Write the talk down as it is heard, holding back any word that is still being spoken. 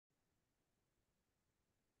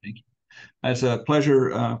Thank you. It's a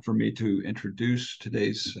pleasure for me to introduce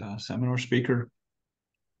today's seminar speaker,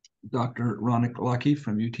 Dr. Lakhia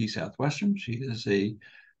from UT Southwestern. She is a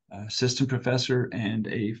assistant professor and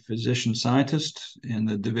a physician scientist in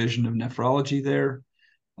the Division of Nephrology there.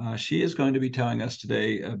 She is going to be telling us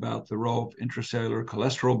today about the role of intracellular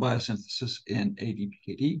cholesterol biosynthesis in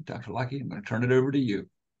ADPKD. Dr. Lakhia, I'm going to turn it over to you.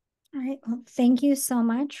 All right. Well, thank you so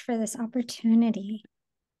much for this opportunity.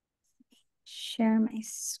 Share my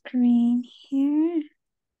screen here.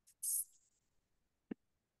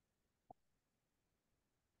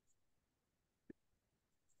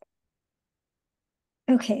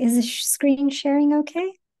 Okay, is the screen sharing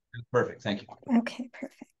okay? Perfect, thank you. Okay,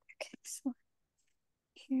 perfect. Okay, so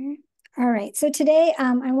here. All right, so today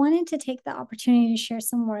I wanted to take the opportunity to share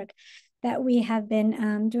some work that we have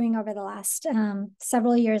been doing over the last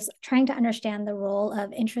several years, trying to understand the role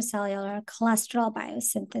of intracellular cholesterol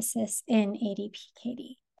biosynthesis in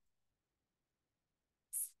ADPKD.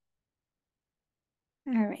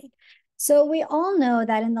 All right. So we all know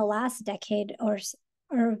that in the last decade or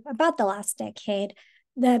about the last decade,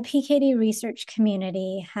 the PKD research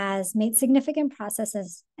community has made significant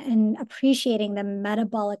processes in appreciating the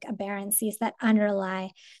metabolic aberrancies that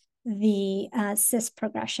underlie the cyst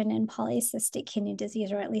progression in polycystic kidney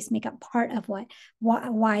disease, or at least make up part of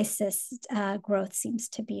why cyst growth seems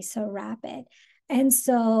to be so rapid. And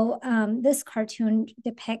so this cartoon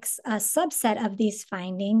depicts a subset of these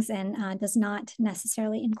findings and does not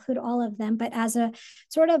necessarily include all of them, but as a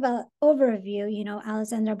sort of an overview,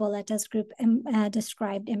 Alexandra Boletta's group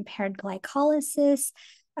described impaired glycolysis.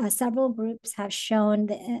 Several groups have shown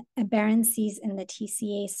the aberrancies in the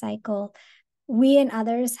TCA cycle. We and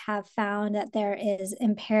others have found that there is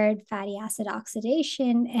impaired fatty acid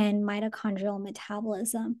oxidation and mitochondrial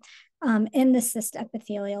metabolism in the cyst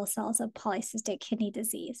epithelial cells of polycystic kidney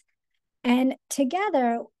disease. And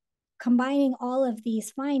together, combining all of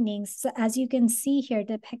these findings, as you can see here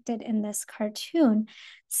depicted in this cartoon,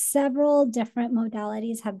 several different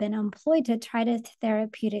modalities have been employed to try to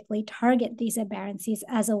therapeutically target these aberrancies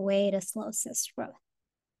as a way to slow cyst growth.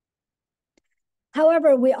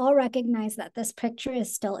 However, we all recognize that this picture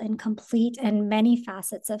is still incomplete, and many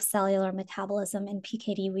facets of cellular metabolism in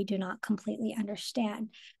PKD we do not completely understand.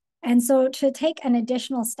 And so to take an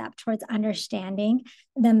additional step towards understanding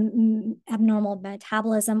the abnormal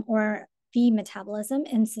metabolism or Phe metabolism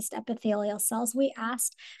in cyst epithelial cells, we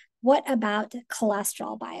asked, what about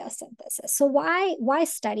cholesterol biosynthesis? So why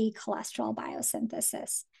study cholesterol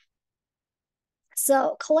biosynthesis?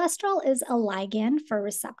 So cholesterol is a ligand for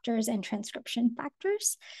receptors and transcription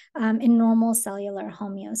factors in normal cellular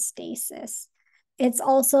homeostasis. It's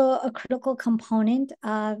also a critical component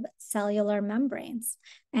of cellular membranes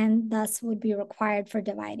and thus would be required for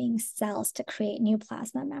dividing cells to create new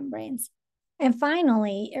plasma membranes. And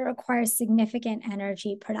finally, it requires significant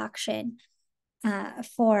energy production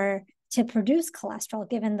to produce cholesterol,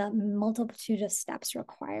 given the multitude of steps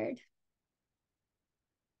required.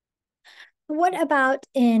 What about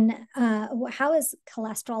how is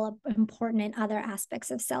cholesterol important in other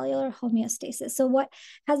aspects of cellular homeostasis? So what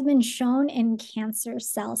has been shown in cancer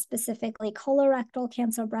cells, specifically colorectal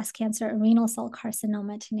cancer, breast cancer, renal cell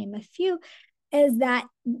carcinoma, to name a few, is that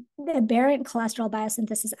the aberrant cholesterol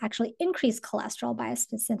biosynthesis, actually increased cholesterol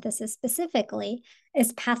biosynthesis specifically,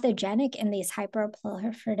 is pathogenic in these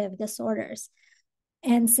hyperproliferative disorders.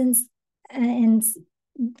 And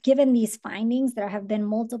given these findings, there have been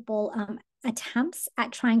multiple attempts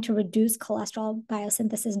at trying to reduce cholesterol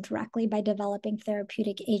biosynthesis directly by developing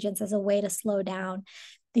therapeutic agents as a way to slow down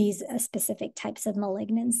these specific types of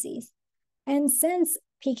malignancies. And since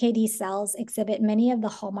PKD cells exhibit many of the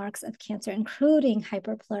hallmarks of cancer, including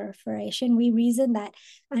hyperproliferation, we reason that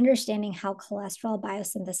understanding how cholesterol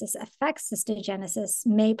biosynthesis affects cystogenesis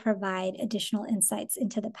may provide additional insights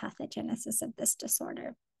into the pathogenesis of this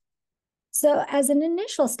disorder. So as an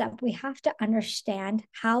initial step, we have to understand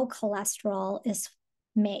how cholesterol is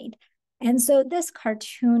made. And so this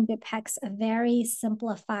cartoon depicts a very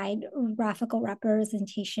simplified graphical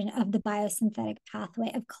representation of the biosynthetic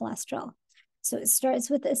pathway of cholesterol. So it starts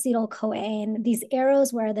with acetyl-CoA, and these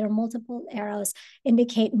arrows, where there are multiple arrows,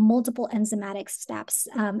 indicate multiple enzymatic steps,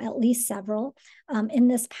 at least several, in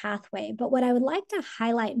this pathway. But what I would like to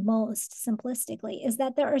highlight most simplistically is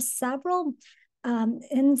that there are several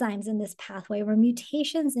enzymes in this pathway where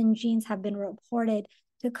mutations in genes have been reported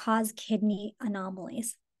to cause kidney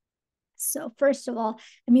anomalies. So first of all,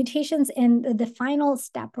 the mutations in the final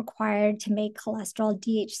step required to make cholesterol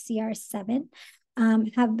DHCR7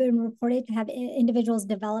 have been reported to have individuals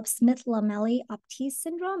develop Smith-Lamelli-Optisse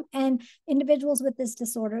syndrome, and individuals with this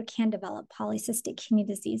disorder can develop polycystic kidney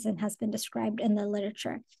disease and has been described in the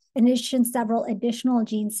literature. In addition, several additional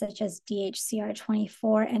genes such as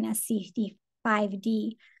DHCR24 and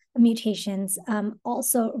SCD5D mutations,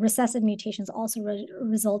 also recessive mutations, also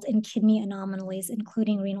result in kidney anomalies,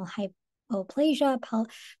 including renal hypoplasia,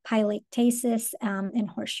 pilotasis, and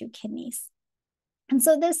horseshoe kidneys. And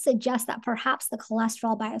so this suggests that perhaps the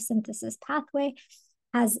cholesterol biosynthesis pathway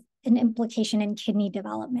has an implication in kidney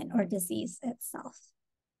development or disease itself.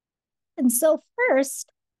 And so first,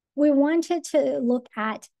 we wanted to look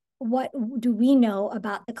at what do we know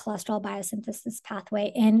about the cholesterol biosynthesis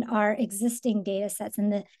pathway in our existing data sets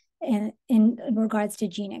in regards to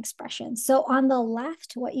gene expression. So on the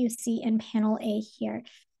left, what you see in panel A here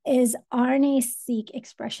is RNA-seq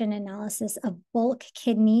expression analysis of bulk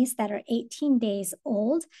kidneys that are 18 days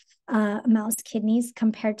old, mouse kidneys,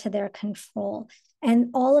 compared to their control. And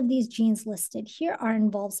all of these genes listed here are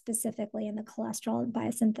involved specifically in the cholesterol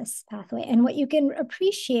biosynthesis pathway. And what you can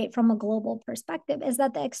appreciate from a global perspective is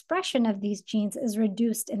that the expression of these genes is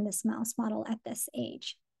reduced in this mouse model at this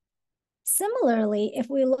age. Similarly, if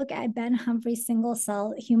we look at Ben Humphrey's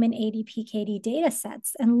single-cell human ADPKD data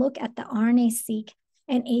sets and look at the RNA-seq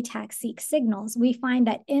and ATAC-seq signals, we find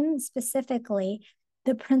that in specifically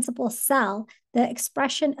the principal cell, the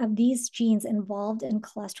expression of these genes involved in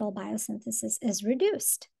cholesterol biosynthesis is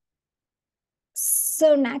reduced.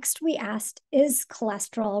 So next we asked, is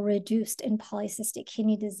cholesterol reduced in polycystic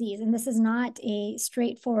kidney disease? And this is not a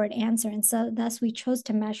straightforward answer. And so thus we chose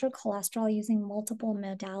to measure cholesterol using multiple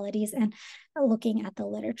modalities and looking at the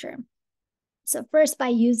literature. So first, by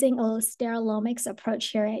using a stereolomics approach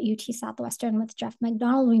here at UT Southwestern with Jeff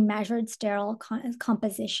McDonald, we measured sterol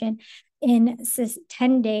composition in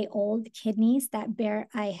 10-day-old kidneys that bear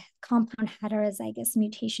a compound heterozygous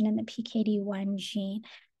mutation in the PKD1 gene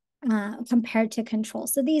compared to control.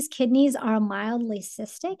 So these kidneys are mildly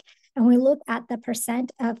cystic, and we look at the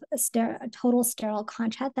percent of total sterol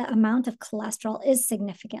content, the amount of cholesterol is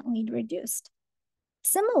significantly reduced.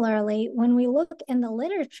 Similarly, when we look in the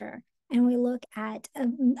literature, and we look at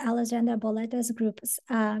Alexandra Boleta's group's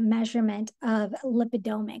measurement of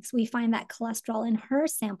lipidomics, we find that cholesterol in her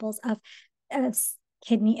samples of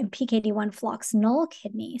kidney and PKD1 flox null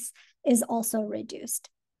kidneys is also reduced.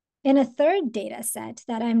 In a third data set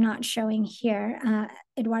that I'm not showing here,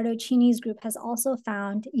 Eduardo Chini's group has also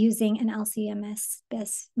found, using an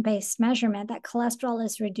LC-MS-based measurement, that cholesterol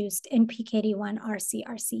is reduced in PKD1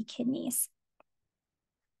 RCRC kidneys.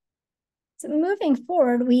 So moving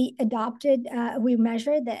forward, we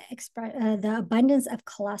measured the abundance of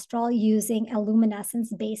cholesterol using a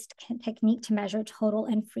luminescence-based technique to measure total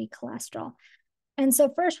and free cholesterol. And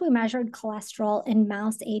so first we measured cholesterol in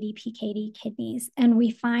mouse ADPKD kidneys, and we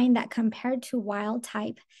find that compared to wild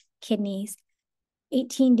type kidneys,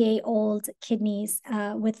 18-day-old kidneys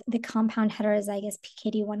with the compound heterozygous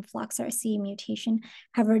PKD1 flox RC mutation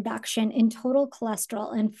have reduction in total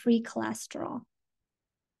cholesterol and free cholesterol.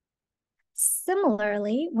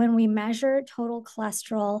 Similarly, when we measure total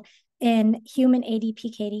cholesterol in human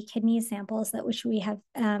ADPKD kidney samples, which we have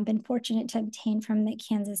been fortunate to obtain from the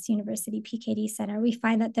Kansas University PKD Center, we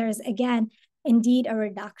find that there is, again, indeed a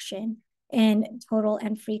reduction in total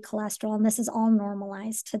and free cholesterol. And this is all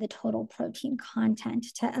normalized to the total protein content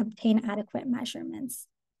to obtain adequate measurements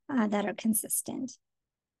that are consistent.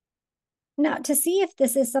 Now, to see if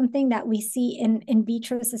this is something that we see in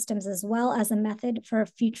vitro systems as well as a method for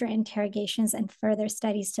future interrogations and further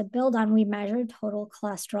studies to build on, we measured total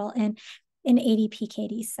cholesterol in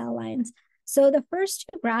ADPKD cell lines. So the first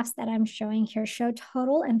two graphs that I'm showing here show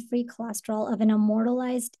total and free cholesterol of an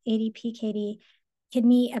immortalized ADPKD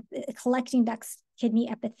kidney collecting ducts kidney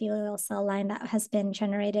epithelial cell line that has been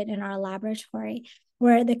generated in our laboratory,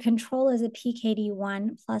 where the control is a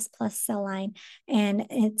PKD1 plus cell line, and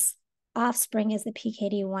its offspring is the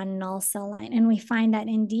PKD1 null cell line. And we find that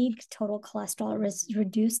indeed total cholesterol is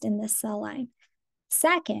reduced in this cell line.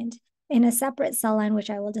 Second, in a separate cell line, which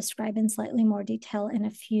I will describe in slightly more detail in a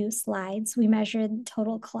few slides, we measured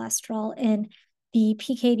total cholesterol in the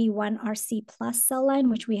PKD1 RC plus cell line,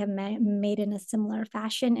 which we have made in a similar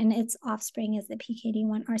fashion, and its offspring is the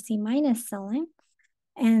PKD1 RC minus cell line.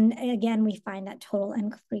 And again, we find that total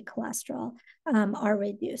and free cholesterol are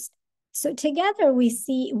reduced. So together we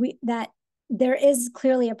see that there is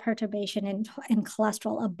clearly a perturbation in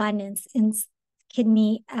cholesterol abundance in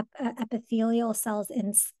kidney epithelial cells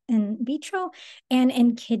in vitro and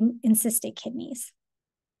in cystic kidneys.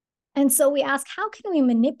 And so we ask, how can we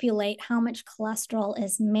manipulate how much cholesterol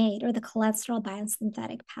is made, or the cholesterol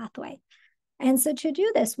biosynthetic pathway? And so to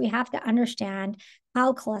do this, we have to understand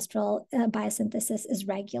how cholesterol biosynthesis is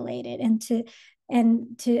regulated.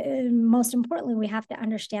 Most importantly, we have to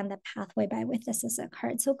understand the pathway by which this has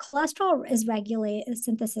occurred. So cholesterol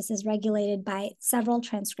synthesis is regulated by several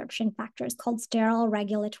transcription factors called steroid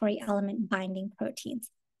regulatory element binding proteins,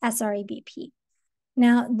 SREBP.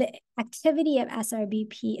 Now, the activity of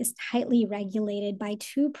SRBP is tightly regulated by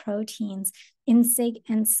two proteins, INSIG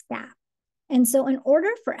and SCAP. And so in order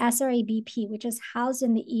for SRABP, which is housed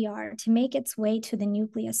in the ER, to make its way to the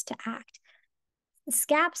nucleus to act,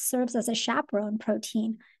 SCAP serves as a chaperone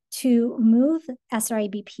protein to move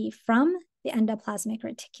SRABP from the endoplasmic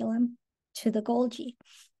reticulum to the Golgi.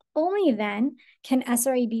 Only then can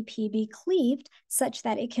SRABP be cleaved such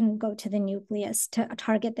that it can go to the nucleus to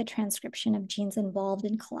target the transcription of genes involved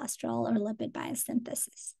in cholesterol or lipid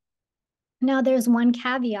biosynthesis. Now, there's one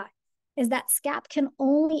caveat, is that SCAP can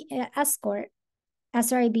only escort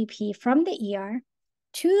SRABP from the ER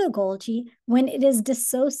to the Golgi when it is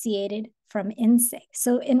dissociated from INSIG.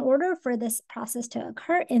 So in order for this process to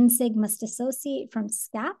occur, INSIG must dissociate from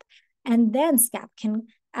SCAP, and then SCAP can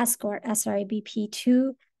escort SRABP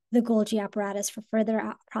to the Golgi apparatus for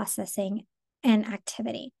further processing and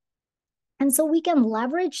activity. And so we can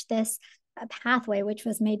leverage this pathway, which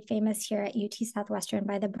was made famous here at UT Southwestern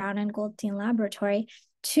by the Brown and Goldstein Laboratory,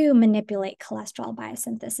 to manipulate cholesterol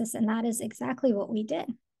biosynthesis. And that is exactly what we did.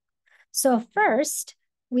 So first,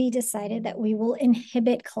 we decided that we will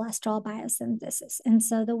inhibit cholesterol biosynthesis. And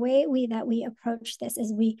so the way that we approach this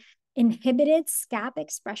is we inhibited SCAP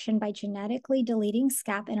expression by genetically deleting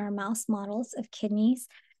SCAP in our mouse models of kidneys,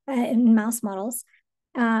 in mouse models.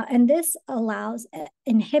 And this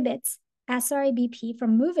inhibits SRABP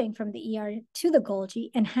from moving from the ER to the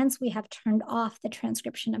Golgi, and hence we have turned off the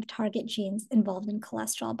transcription of target genes involved in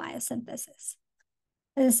cholesterol biosynthesis.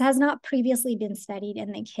 This has not previously been studied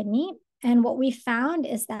in the kidney, and what we found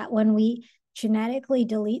is that when we genetically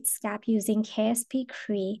delete SCAP using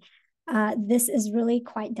KSP-Cre, this is really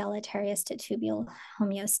quite deleterious to tubule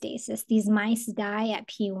homeostasis. These mice die at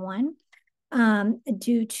P1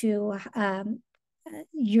 due to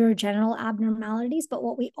urogenital abnormalities, but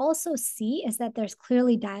what we also see is that there's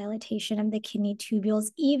clearly dilatation of the kidney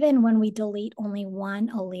tubules even when we delete only one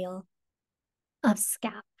allele of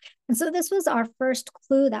SCAP. And so this was our first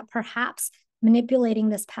clue that perhaps manipulating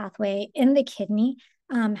this pathway in the kidney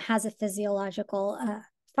has a physiological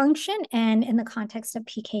function, and in the context of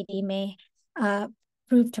PKD may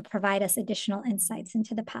prove to provide us additional insights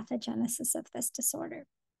into the pathogenesis of this disorder.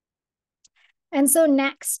 And so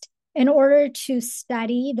next, in order to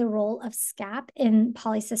study the role of SCAP in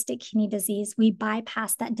polycystic kidney disease, we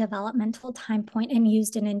bypassed that developmental time point and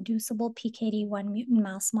used an inducible PKD1 mutant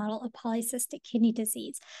mouse model of polycystic kidney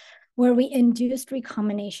disease, where we induced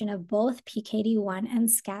recombination of both PKD1 and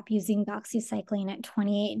SCAP using doxycycline at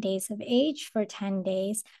 28 days of age for 10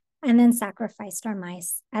 days, and then sacrificed our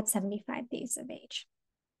mice at 75 days of age.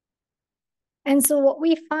 And so what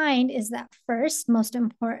we find is that first, most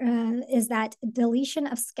important, is that deletion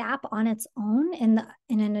of SCAP on its own in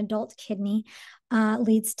an adult kidney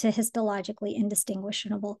leads to histologically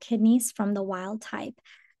indistinguishable kidneys from the wild type,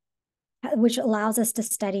 which allows us to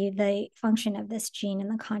study the function of this gene in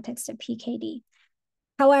the context of PKD.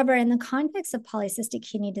 However, in the context of polycystic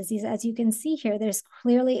kidney disease, as you can see here, there's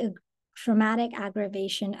clearly a dramatic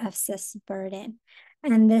aggravation of cyst burden.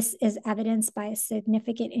 And this is evidenced by a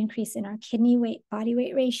significant increase in our kidney weight, body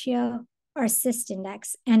weight ratio, our cyst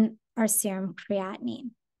index, and our serum creatinine.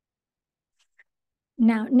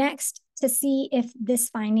 Now, next, to see if this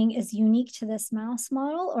finding is unique to this mouse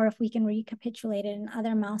model, or if we can recapitulate it in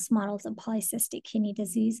other mouse models of polycystic kidney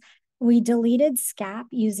disease, we deleted SCAP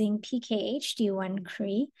using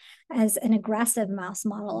PKHD1-Cre as an aggressive mouse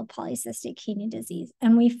model of polycystic kidney disease.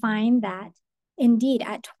 And we find that indeed,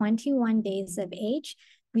 at 21 days of age,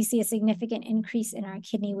 we see a significant increase in our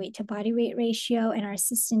kidney weight to body weight ratio and our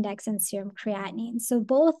cyst index and serum creatinine. So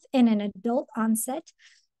both in an adult onset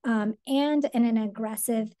and in an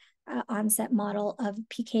aggressive onset model of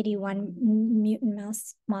PKD1 mutant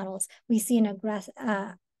mouse models, we see a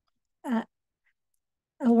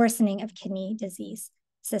worsening of kidney disease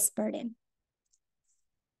cyst burden.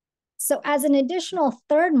 So as an additional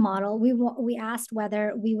third model, we asked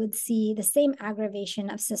whether we would see the same aggravation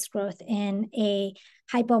of cyst growth in a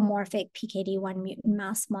hypomorphic PKD1 mutant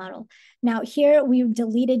mouse model. Now here we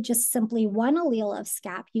deleted just simply one allele of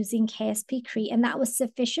SCAP using KSP-Cre, and that was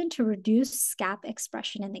sufficient to reduce SCAP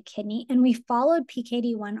expression in the kidney. And we followed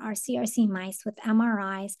PKD1 RCRC mice with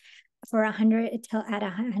MRIs for 100 till at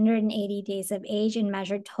 180 days of age and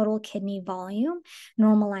measured total kidney volume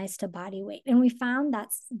normalized to body weight. And we found that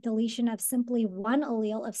deletion of simply one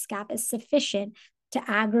allele of SCAP is sufficient to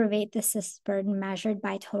aggravate the cyst burden measured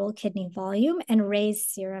by total kidney volume and raise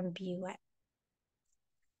serum BUN.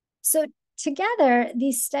 So together,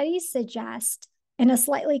 these studies suggest, in a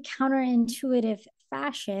slightly counterintuitive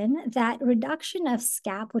fashion, that reduction of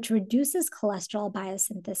SCAP, which reduces cholesterol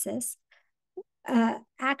biosynthesis,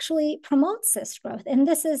 actually promotes cyst growth. And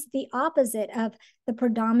this is the opposite of the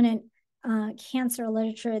predominant cancer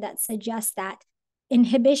literature that suggests that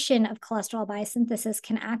inhibition of cholesterol biosynthesis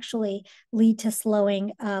can actually lead to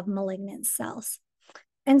slowing of malignant cells.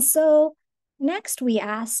 And so next we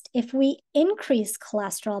asked, if we increase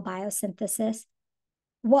cholesterol biosynthesis,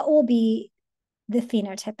 what will be the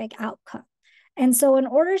phenotypic outcome? And so in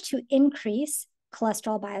order to increase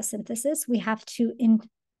cholesterol biosynthesis, we have to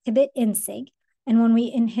inhibit INSIG. And when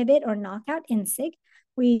we inhibit or knock out INSIG,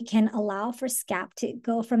 we can allow for SCAP to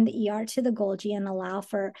go from the ER to the Golgi and allow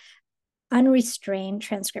for unrestrained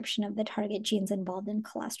transcription of the target genes involved in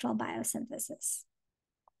cholesterol biosynthesis.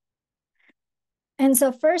 And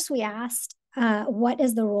so first we asked, what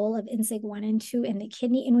is the role of INSIG 1 and 2 in the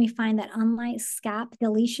kidney? And we find that unlike SCAP,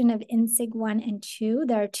 deletion of INSIG 1 and 2,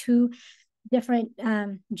 there are two different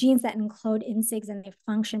genes that encode INSIGs and they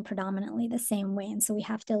function predominantly the same way. And so we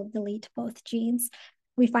have to delete both genes.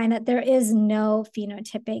 We find that there is no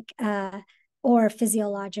phenotypic or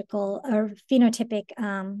physiological or phenotypic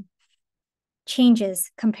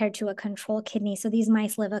changes compared to a control kidney. So these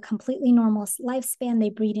mice live a completely normal lifespan.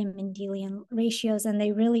 They breed in Mendelian ratios, and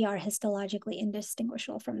they really are histologically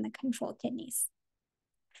indistinguishable from the control kidneys.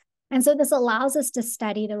 And so this allows us to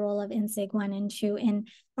study the role of INSIG 1 and 2 in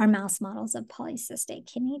our mouse models of polycystic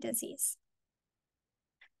kidney disease.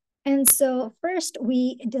 And so first,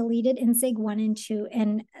 we deleted INSIG 1 and 2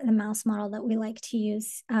 in the mouse model that we like to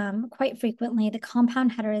use quite frequently, the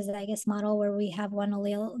compound heterozygous model, where we have one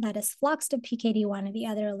allele that is floxed of PKD1 and the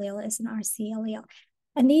other allele is an RC allele.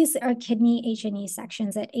 And these are kidney H&E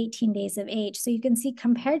sections at 18 days of age. So you can see,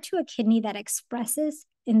 compared to a kidney that expresses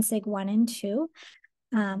INSIG 1 and 2,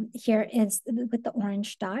 here is with the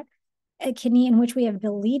orange dot, a kidney in which we have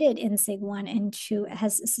deleted INSIG 1 and 2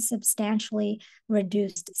 has substantially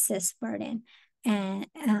reduced cyst burden. And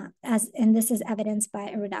this is evidenced by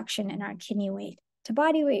a reduction in our kidney weight to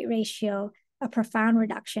body weight ratio, a profound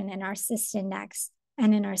reduction in our cyst index,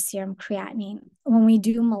 and in our serum creatinine. When we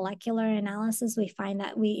do molecular analysis, we find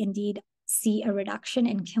that we indeed see a reduction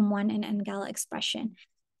in KIM1 and NGAL expression.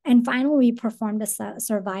 And finally, we performed a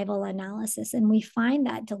survival analysis, and we find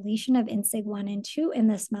that deletion of INSIG 1 and 2 in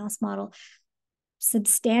this mouse model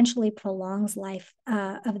substantially prolongs life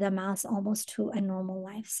of the mouse almost to a normal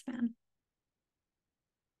lifespan.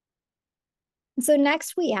 So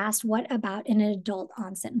next we asked, what about an adult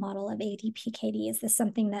onset model of ADPKD? Is this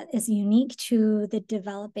something that is unique to the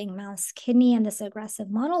developing mouse kidney and this aggressive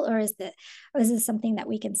model, or is this something that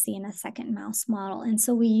we can see in a second mouse model? And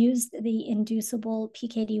so we used the inducible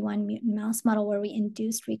PKD1 mutant mouse model, where we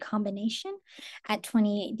induced recombination at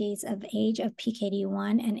 28 days of age of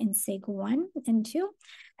PKD1 and INSIG 1 and 2.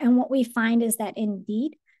 And what we find is that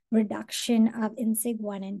indeed, reduction of INSIG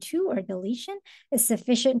 1 and 2 or deletion is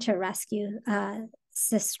sufficient to rescue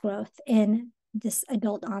cyst growth in this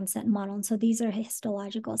adult onset model. And so these are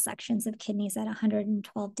histological sections of kidneys at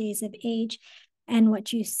 112 days of age. And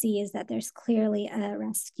what you see is that there's clearly a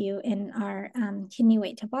rescue in our kidney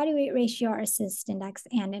weight to body weight ratio, our cyst index,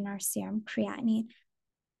 and in our serum creatinine.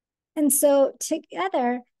 And so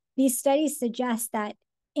together, these studies suggest that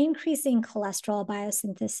increasing cholesterol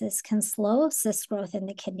biosynthesis can slow cyst growth in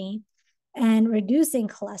the kidney, and reducing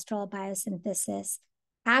cholesterol biosynthesis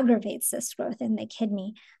aggravates cyst growth in the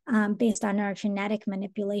kidney based on our genetic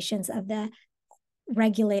manipulations of the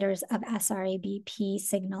regulators of SRABP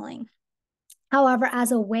signaling. However,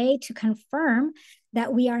 as a way to confirm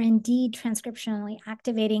that we are indeed transcriptionally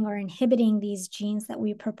activating or inhibiting these genes that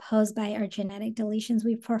we propose by our genetic deletions,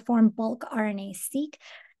 we performed bulk RNA-seq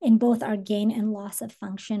in both our gain and loss of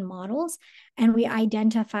function models. And we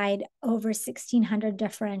identified over 1,600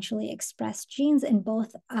 differentially expressed genes in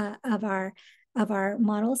both of our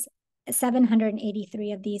models.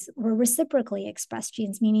 783 of these were reciprocally expressed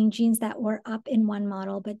genes, meaning genes that were up in one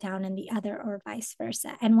model but down in the other, or vice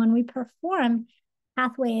versa. And when we perform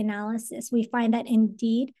pathway analysis, we find that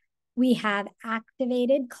indeed we have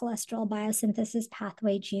activated cholesterol biosynthesis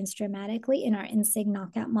pathway genes dramatically in our INSIG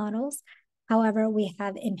knockout models. However, we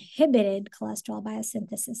have inhibited cholesterol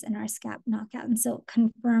biosynthesis in our SCAP knockout. And so it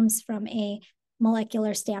confirms from a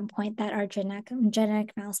molecular standpoint that our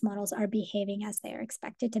genetic mouse models are behaving as they are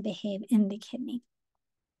expected to behave in the kidney.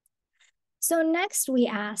 So next we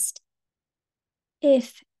asked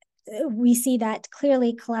if we see that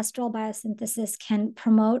clearly cholesterol biosynthesis can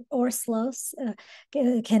promote or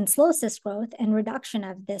can slow cyst growth, and reduction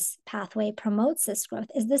of this pathway promotes cyst growth.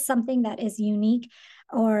 Is this something that is unique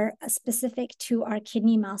or specific to our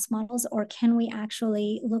kidney mouse models, or can we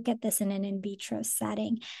actually look at this in an in vitro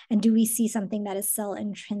setting? And do we see something that is cell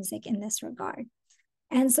intrinsic in this regard?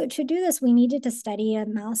 And so to do this, we needed to study a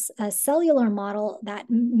cellular model that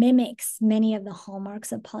mimics many of the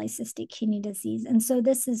hallmarks of polycystic kidney disease. And so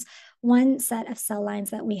this is one set of cell lines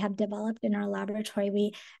that we have developed in our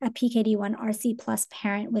laboratory. A PKD1 RC plus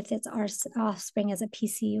parent with its offspring as a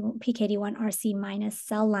PKD1 RC minus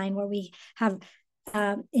cell line, where we have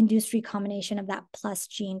induced recombination of that plus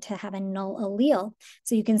gene to have a null allele.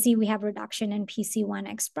 So you can see we have reduction in PC1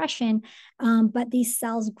 expression, but these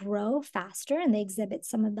cells grow faster and they exhibit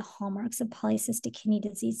some of the hallmarks of polycystic kidney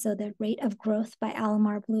disease. So the rate of growth by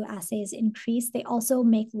Alamar Blue assays increase. They also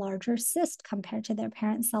make larger cysts compared to their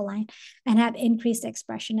parent cell line and have increased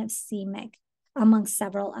expression of c-Myc, amongst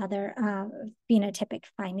several other phenotypic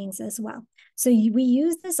findings as well. So we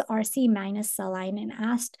used this RC minus cell line and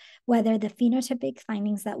asked whether the phenotypic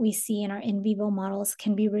findings that we see in our in vivo models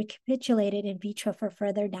can be recapitulated in vitro for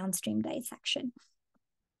further downstream dissection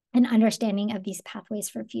and understanding of these pathways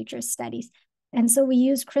for future studies. And so we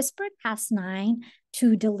use CRISPR-Cas9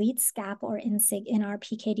 to delete SCAP or INSIG in our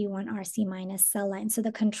PKD1 RC minus cell line. So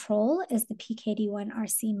the control is the PKD1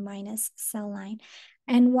 RC minus cell line.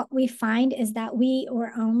 And what we find is that we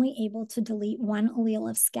were only able to delete one allele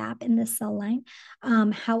of SCAP in this cell line.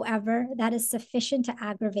 However, that is sufficient to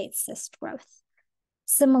aggravate cyst growth.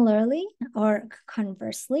 Similarly, or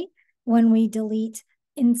conversely, when we delete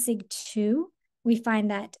INSIG2, we find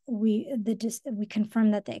that we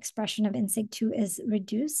confirm that the expression of INSIG2 is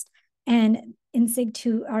reduced, and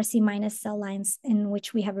INSIG2 RC minus cell lines in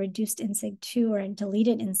which we have reduced INSIG2 or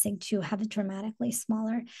deleted INSIG2 have a dramatically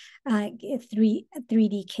smaller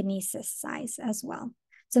 3D kidney cyst size as well.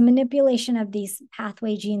 So manipulation of these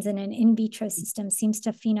pathway genes in an in vitro system seems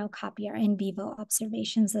to phenocopy our in vivo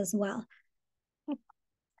observations as well,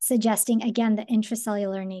 suggesting again the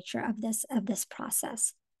intracellular nature of this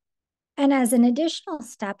process. And as an additional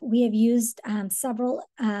step, we have used several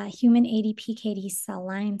human ADPKD cell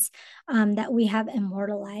lines that we have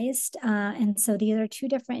immortalized. And so these are two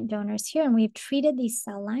different donors here, and we've treated these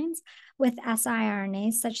cell lines with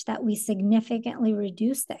siRNAs such that we significantly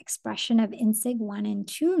reduce the expression of INSIG1 and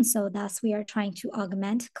 2. And so thus we are trying to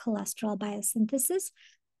augment cholesterol biosynthesis.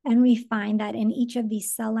 And we find that in each of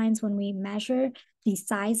these cell lines, when we measure the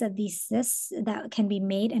size of these cysts that can be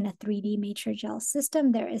made in a 3D Matrigel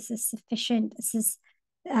system, there is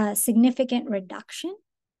a significant reduction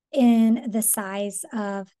in the size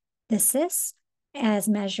of the cysts as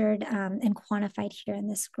measured and quantified here in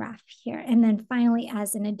this graph here. And then finally,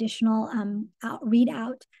 as an additional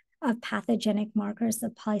readout of pathogenic markers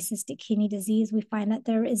of polycystic kidney disease, we find that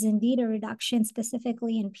there is indeed a reduction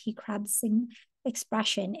specifically in PKD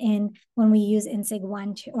expression when we use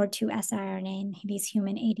INSIG1 or 2 siRNA in these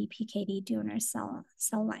human ADPKD donor cell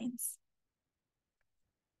lines.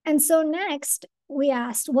 And so next we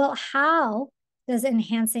asked, well, how does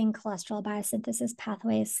enhancing cholesterol biosynthesis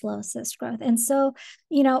pathways slow cyst growth? And so,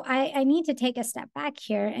 I need to take a step back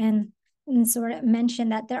here and sort of mention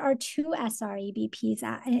that there are two SREBPs,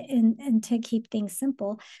 and to keep things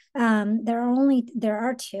simple, there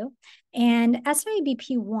are two. And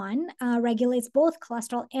SREBP1 regulates both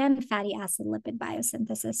cholesterol and fatty acid lipid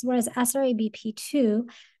biosynthesis, whereas SREBP2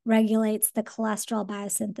 regulates the cholesterol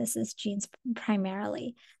biosynthesis genes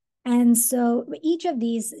primarily. And so each of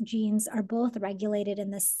these genes are both regulated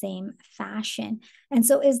in the same fashion. And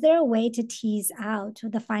so is there a way to tease out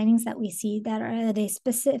the findings that we see that are they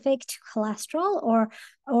specific to cholesterol,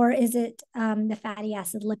 or is it the fatty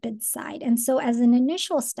acid lipid side? And so as an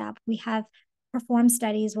initial step, we have performed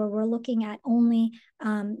studies where we're looking at only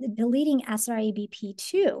deleting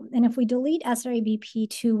SREBP2. And if we delete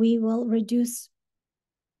SREBP2, we will reduce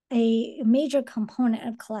a major component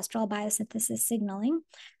of cholesterol biosynthesis signaling.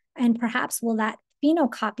 And perhaps will that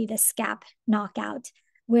phenocopy the SCAP knockout,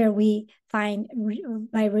 where we find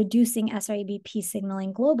by reducing SREBP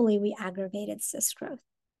signaling globally, we aggravated cyst growth.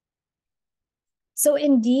 So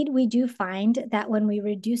indeed, we do find that when we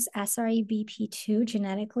reduce SREBP2,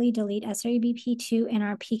 genetically delete SREBP2 in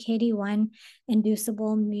our PKD1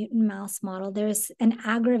 inducible mutant mouse model, there's an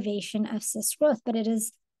aggravation of cyst growth, but it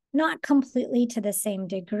is not completely to the same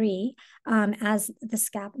degree as the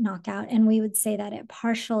SCAP knockout. And we would say that it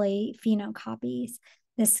partially phenocopies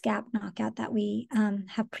the SCAP knockout that we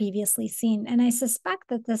have previously seen. And I suspect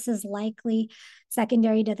that this is likely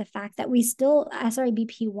secondary to the fact that we still,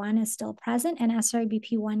 SRABP1 is still present, and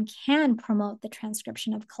SRABP1 can promote the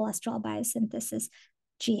transcription of cholesterol biosynthesis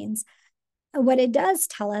genes. What it does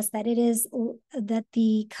tell us that it is that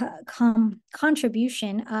the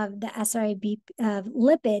contribution of the SRAB of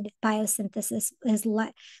lipid biosynthesis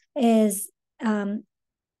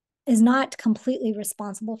is not completely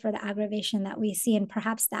responsible for the aggravation that we see, and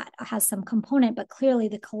perhaps that has some component, but clearly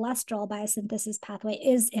the cholesterol biosynthesis pathway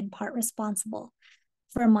is in part responsible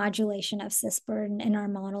for modulation of cis burden in our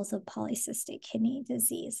models of polycystic kidney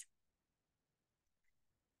disease.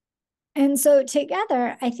 And so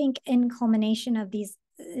together, I think in culmination of these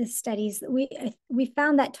studies, we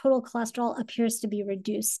found that total cholesterol appears to be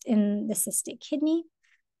reduced in the cystic kidney.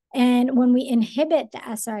 And when we inhibit the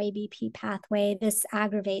SRABP pathway, this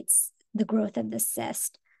aggravates the growth of the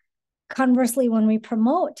cyst. Conversely, when we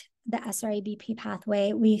promote the SRABP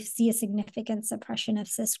pathway, we see a significant suppression of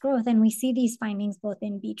cyst growth. And we see these findings both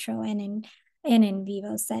in vitro and in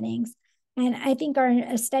vivo settings. And I think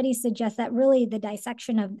our studies suggest that really the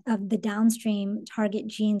dissection of the downstream target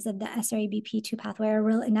genes of the SRABP2 pathway are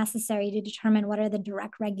really necessary to determine what are the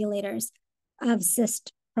direct regulators of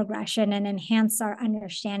cyst progression and enhance our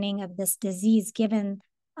understanding of this disease, given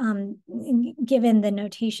the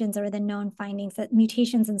notations or the known findings that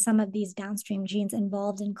mutations in some of these downstream genes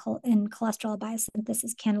involved in cholesterol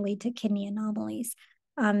biosynthesis can lead to kidney anomalies.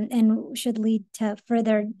 And should lead to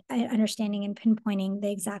further understanding and pinpointing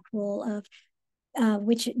the exact role of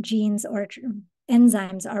which genes or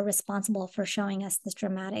enzymes are responsible for showing us this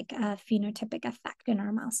dramatic phenotypic effect in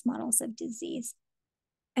our mouse models of disease.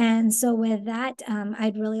 And so with that,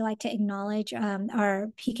 I'd really like to acknowledge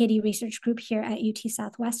our PKD research group here at UT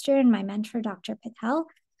Southwestern, my mentor, Dr. Patel,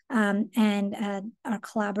 and our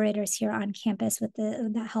collaborators here on campus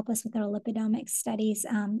that help us with our lipidomics studies,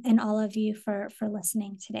 and all of you for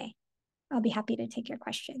listening today. I'll be happy to take your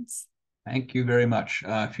questions. Thank you very much.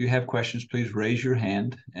 If you have questions, please raise your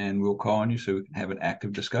hand and we'll call on you so we can have an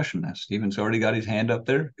active discussion. Now, Stephen's already got his hand up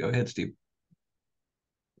there. Go ahead, Steve.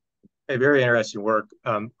 Hey, very interesting work.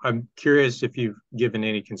 I'm curious if you've given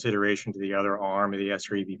any consideration to the other arm of the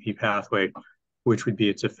SRABP pathway, which would be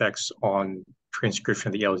its effects on transcription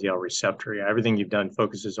of the LDL receptor. Yeah, everything you've done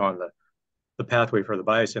focuses on the pathway for the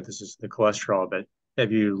biosynthesis of the cholesterol, but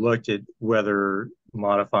have you looked at whether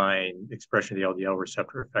modifying expression of the LDL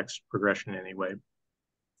receptor affects progression in any way?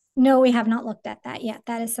 No, we have not looked at that yet.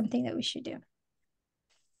 That is something that we should do.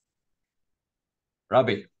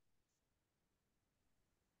 Robbie.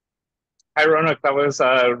 Hi, Ronak. That was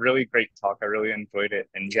a really great talk. I really enjoyed it.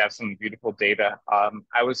 And you have some beautiful data.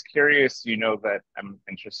 I was curious, you know, that I'm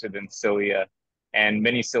interested in cilia, and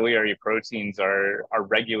many ciliary proteins are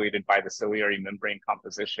regulated by the ciliary membrane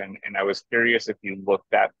composition. And I was curious if you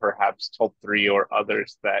looked at perhaps TOLP3 or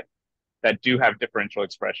others that do have differential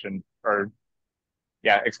expression, or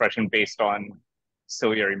expression based on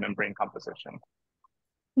ciliary membrane composition.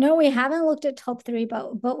 No, we haven't looked at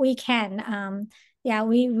TOLP3, but we can.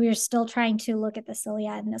 We're still trying to look at the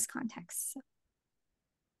cilia in this context. So.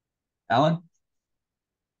 Alan?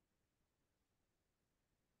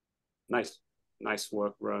 Nice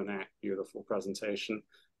work, Ronak. Beautiful presentation.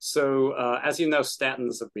 So as you know,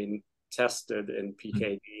 statins have been tested in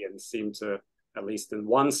PKD and seem to, at least in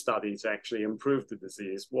one study, to actually improve the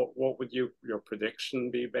disease. What would your prediction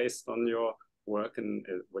be based on your work, and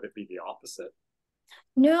would it be the opposite?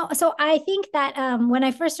 No, so I think that when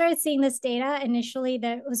I first started seeing this data initially,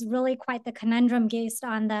 that was really quite the conundrum based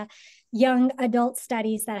on the young adult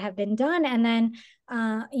studies that have been done, and then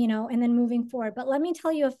and then moving forward. But let me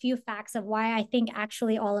tell you a few facts of why I think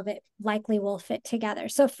actually all of it likely will fit together.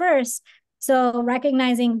 So first,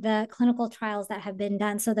 recognizing the clinical trials that have been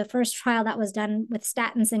done. So the first trial that was done with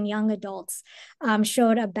statins in young adults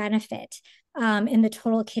showed a benefit in the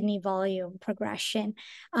total kidney volume progression.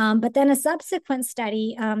 But then a subsequent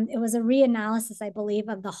study, it was a reanalysis, I believe,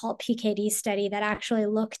 of the HALT PKD study that actually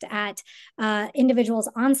looked at individuals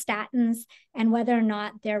on statins and whether or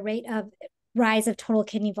not their rate of rise of total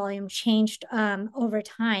kidney volume changed over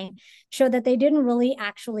time, showed that they didn't really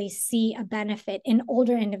actually see a benefit in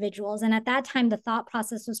older individuals. And at that time, the thought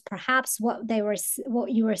process was perhaps what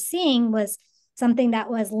you were seeing was something that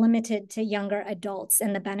was limited to younger adults,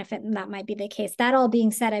 and the benefit that might be the case. That all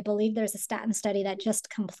being said, I believe there's a statin study that just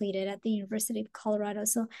completed at the University of Colorado,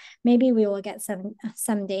 so maybe we will get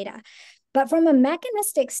some data. But from a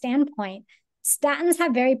mechanistic standpoint, statins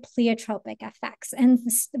have very pleiotropic effects. And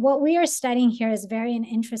what we are studying here is very an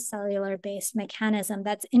intracellular based mechanism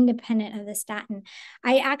that's independent of the statin.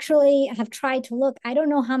 I actually have tried to look, I don't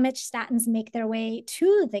know how much statins make their way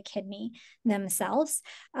to the kidney themselves,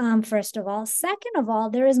 first of all. Second of all,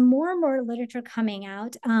 there is more and more literature coming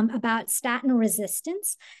out about statin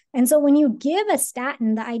resistance. And so when you give a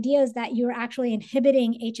statin, the idea is that you're actually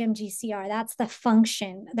inhibiting HMG-CR. That's the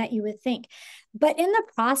function that you would think. But in the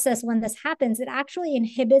process, when this happens, it actually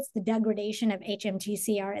inhibits the degradation of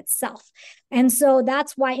HMG-CR itself. And so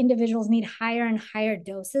that's why individuals need higher and higher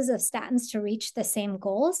doses of statins to reach the same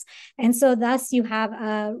goals. And so thus you have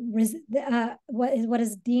what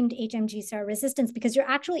is deemed HMG-CR resistance, because you're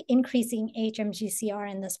actually increasing HMG-CR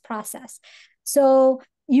in this process. So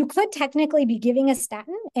you could technically be giving a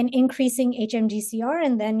statin and increasing HMG-CR,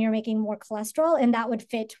 and then you're making more cholesterol, and that would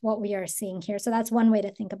fit what we are seeing here. So that's one way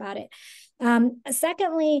to think about it.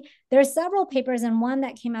 Secondly, there are several papers, and one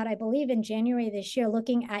that came out, I believe, in January this year,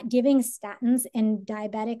 looking at giving statins in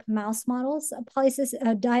diabetic mouse models,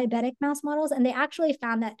 diabetic mouse models, and they actually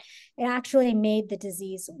found that it actually made the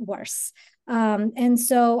disease worse. And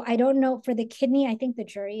so I don't know for the kidney, I think the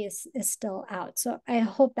jury is still out. So I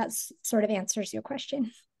hope that sort of answers your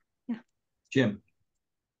question. Yeah. Jim.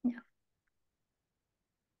 Yeah.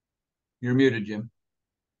 You're muted, Jim.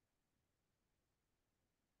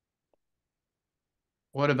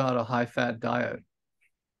 What about a high-fat diet?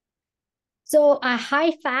 So a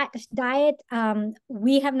high-fat diet,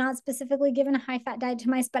 we have not specifically given a high-fat diet to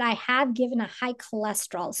mice, but I have given a high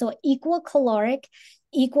cholesterol. So equal caloric,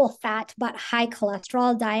 equal fat, but high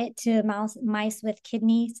cholesterol diet to mice with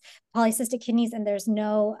kidneys, polycystic kidneys, and there's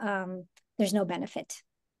no benefit.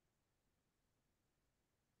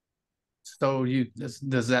 So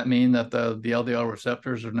does that mean that the LDL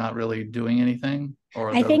receptors are not really doing anything? Or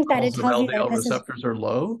I think that it tells you that LDL receptors are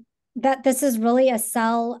low? That this is really a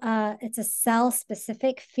cell, it's a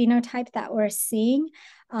cell-specific phenotype that we're seeing.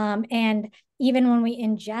 And even when we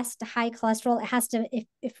ingest high cholesterol, it has to,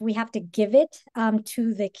 if we have to give it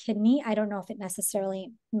to the kidney, I don't know if it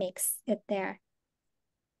necessarily makes it there.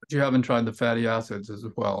 But you haven't tried the fatty acids as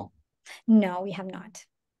well? No, we have not.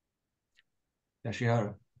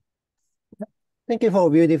 Yashihara. Thank you for a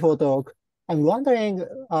beautiful talk. I'm wondering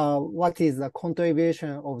what is the contribution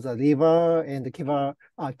of the liver and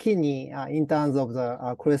kidney in terms of the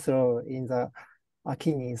cholesterol in the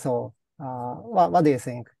kidney. So what do you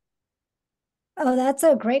think? Oh, that's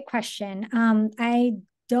a great question. I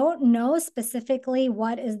don't know specifically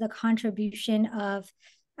what is the contribution of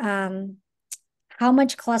how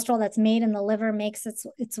much cholesterol that's made in the liver makes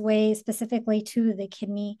its way specifically to the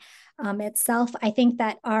kidney itself. I think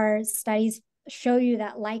that our studies show you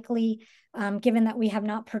that likely, given that we have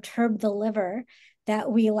not perturbed the liver, that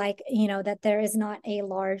that there is not a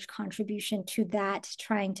large contribution to that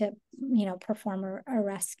trying to, perform a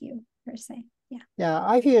rescue per se. Yeah. Yeah,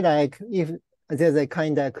 I feel like if there's a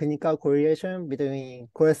kind of clinical correlation between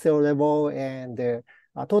cholesterol level and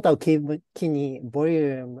total kidney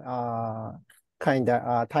volume kind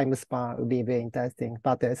of time span would be very interesting.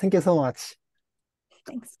 But thank you so much.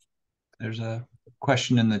 Thanks. There's a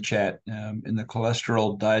question in the chat. In the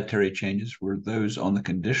cholesterol dietary changes, were those on the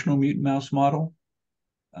conditional mutant mouse model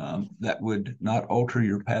that would not alter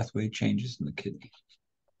your pathway changes in the kidney?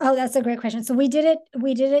 Oh, that's a great question. So we did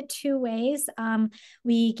it two ways.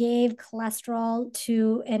 We gave cholesterol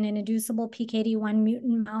to an inducible PKD1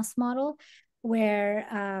 mutant mouse model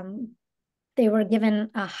where they were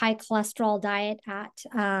given a high cholesterol diet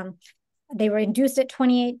they were induced at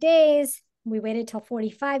 28 days. We waited till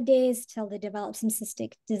 45 days till they developed some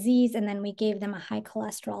cystic disease, and then we gave them a high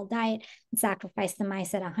cholesterol diet and sacrificed the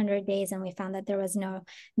mice at 100 days, and we found that there was no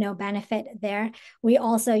benefit there. We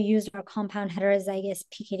also used our compound heterozygous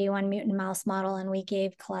PKD1 mutant mouse model, and we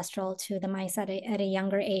gave cholesterol to the mice at a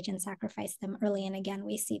younger age and sacrificed them early, and again,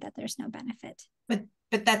 we see that there's no benefit. But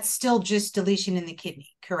that's still just deletion in the kidney,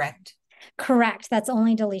 correct? Correct. That's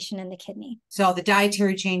only deletion in the kidney. So the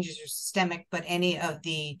dietary changes are systemic, but any of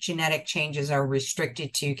the genetic changes are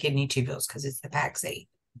restricted to kidney tubules because it's the PAX8.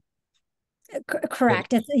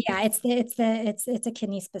 Correct. It's a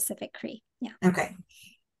kidney specific CRE. Yeah. Okay.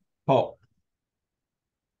 Paul.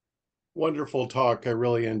 Wonderful talk. I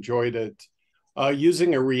really enjoyed it.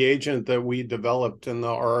 Using a reagent that we developed in the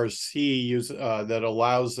RRC that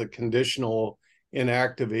allows the conditional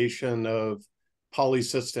inactivation of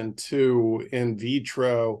polycystin 2 in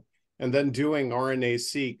vitro, and then doing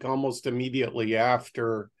RNA-seq almost immediately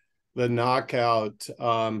after the knockout.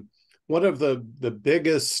 One of the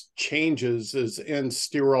biggest changes is in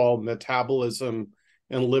sterol metabolism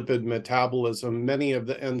and lipid metabolism. Many of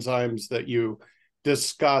the enzymes that you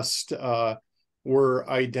discussed were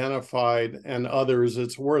identified and others.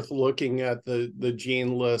 It's worth looking at the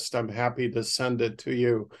gene list. I'm happy to send it to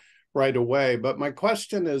you right away. But my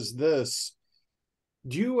question is this: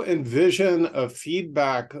 do you envision a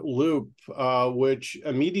feedback loop which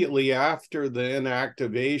immediately after the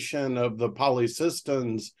inactivation of the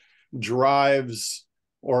polycystins drives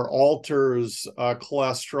or alters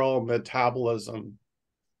cholesterol metabolism?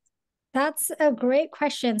 That's a great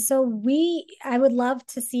question. So I would love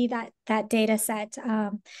to see that data set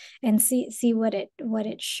and see what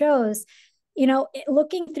it shows. You know,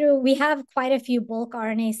 looking through, we have quite a few bulk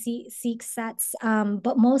RNA-seq sets,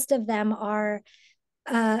 but most of them are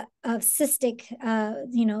of cystic,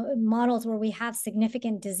 models where we have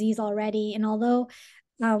significant disease already. And although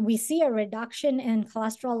we see a reduction in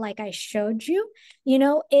cholesterol, like I showed you,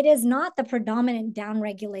 it is not the predominant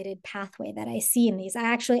downregulated pathway that I see in these.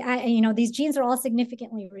 These genes are all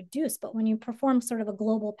significantly reduced, but when you perform sort of a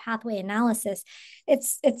global pathway analysis,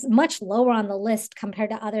 it's much lower on the list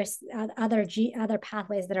compared to other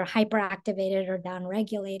pathways that are hyperactivated or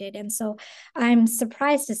downregulated. And so I'm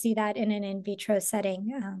surprised to see that in an in vitro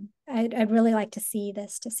setting. I'd really like to see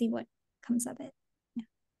this to see what comes of it.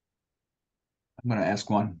 I'm going to ask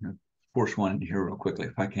force one in here real quickly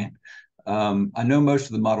if I can. I know most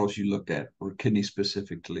of the models you looked at were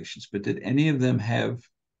kidney-specific deletions, but did any of them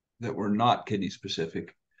that were not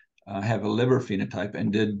kidney-specific have a liver phenotype,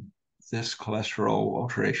 and did this cholesterol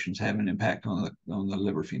alterations have an impact on the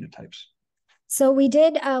liver phenotypes? So we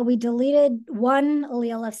deleted one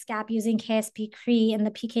allele of SCAP using KSP-CRE in the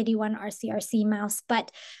PKD1 RCRC mouse,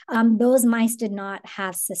 but those mice did not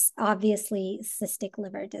have obviously cystic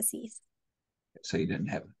liver disease. So you didn't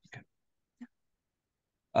have it. Okay.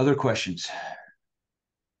 Other questions?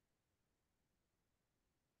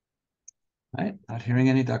 All right, not hearing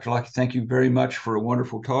any. Dr. Lakhia, thank you very much for a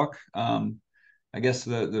wonderful talk. I guess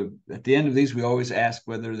at the end of these, we always ask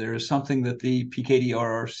whether there is something that the PKD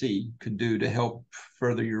RRC could do to help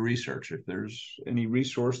further your research. If there's any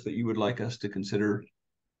resource that you would like us to consider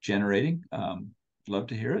generating, love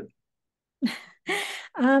to hear it.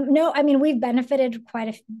 No, I mean, we've benefited quite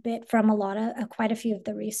a bit from quite a few of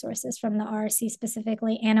the resources from the RRC,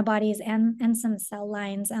 specifically antibodies and some cell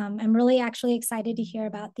lines. I'm really actually excited to hear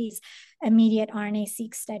about these immediate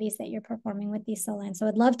RNA-seq studies that you're performing with these cell lines. So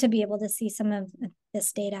I'd love to be able to see some of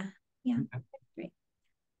this data. Yeah, okay. Great.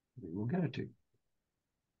 We'll get it to you.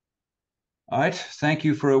 All right, thank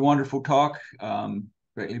you for a wonderful talk.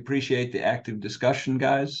 Greatly appreciate the active discussion,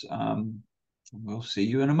 guys. We'll see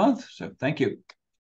you in a month. So thank you.